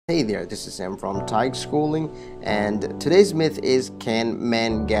Hey there, this is Sam from Tyke Schooling, and today's myth is, can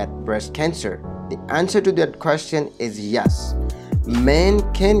men get breast cancer? The answer to that question is yes. Men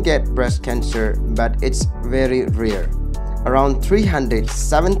can get breast cancer, but it's very rare. Around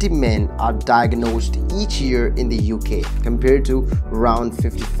 370 men are diagnosed each year in the UK, compared to around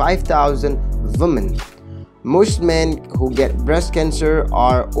 55,000 women. Most men who get breast cancer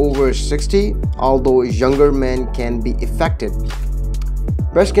are over 60, although younger men can be affected.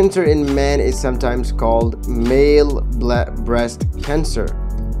 Breast cancer in men is sometimes called male breast cancer.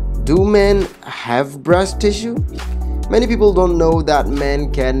 Do men have breast tissue? Many people don't know that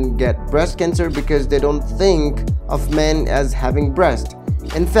men can get breast cancer because they don't think of men as having breast.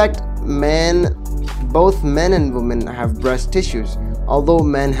 In fact, both men and women have breast tissues, although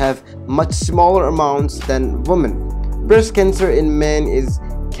men have much smaller amounts than women. Breast cancer in men is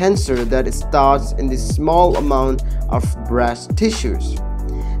cancer that starts in the small amount of breast tissues.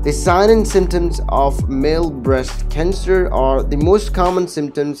 The signs and symptoms of male breast cancer are the most common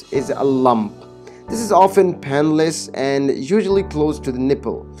symptoms is a lump. This is often painless and usually close to the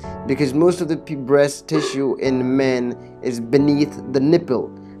nipple because most of the breast tissue in men is beneath the nipple,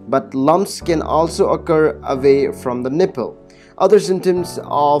 but lumps can also occur away from the nipple. Other symptoms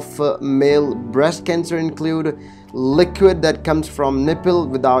of male breast cancer include liquid that comes from nipple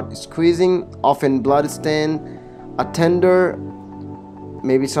without squeezing, often blood stain, a tender,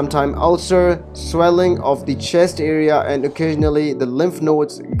 maybe sometime ulcer, swelling of the chest area, and occasionally the lymph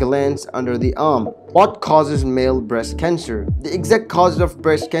nodes glands under the arm. What causes male breast cancer? The exact causes of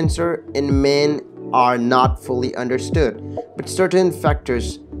breast cancer in men are not fully understood, but certain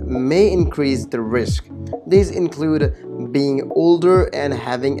factors may increase the risk. These include being older and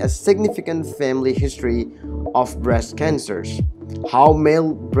having a significant family history of breast cancers. How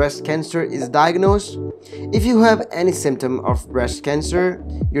male breast cancer is diagnosed? If you have any symptom of breast cancer,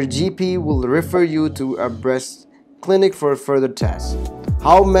 your GP will refer you to a breast clinic for further tests.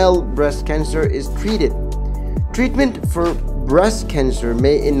 How male breast cancer is treated? Treatment for breast cancer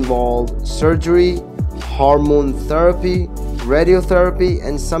may involve surgery, hormone therapy, radiotherapy,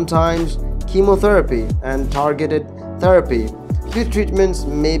 and sometimes chemotherapy and targeted therapy. These treatments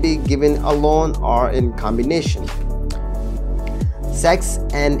may be given alone or in combination. Sex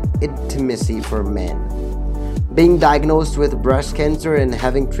and intimacy for men. Being diagnosed with breast cancer and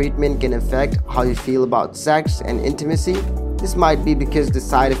having treatment can affect how you feel about sex and intimacy. This might be because the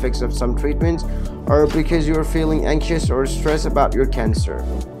side effects of some treatments or because you are feeling anxious or stressed about your cancer.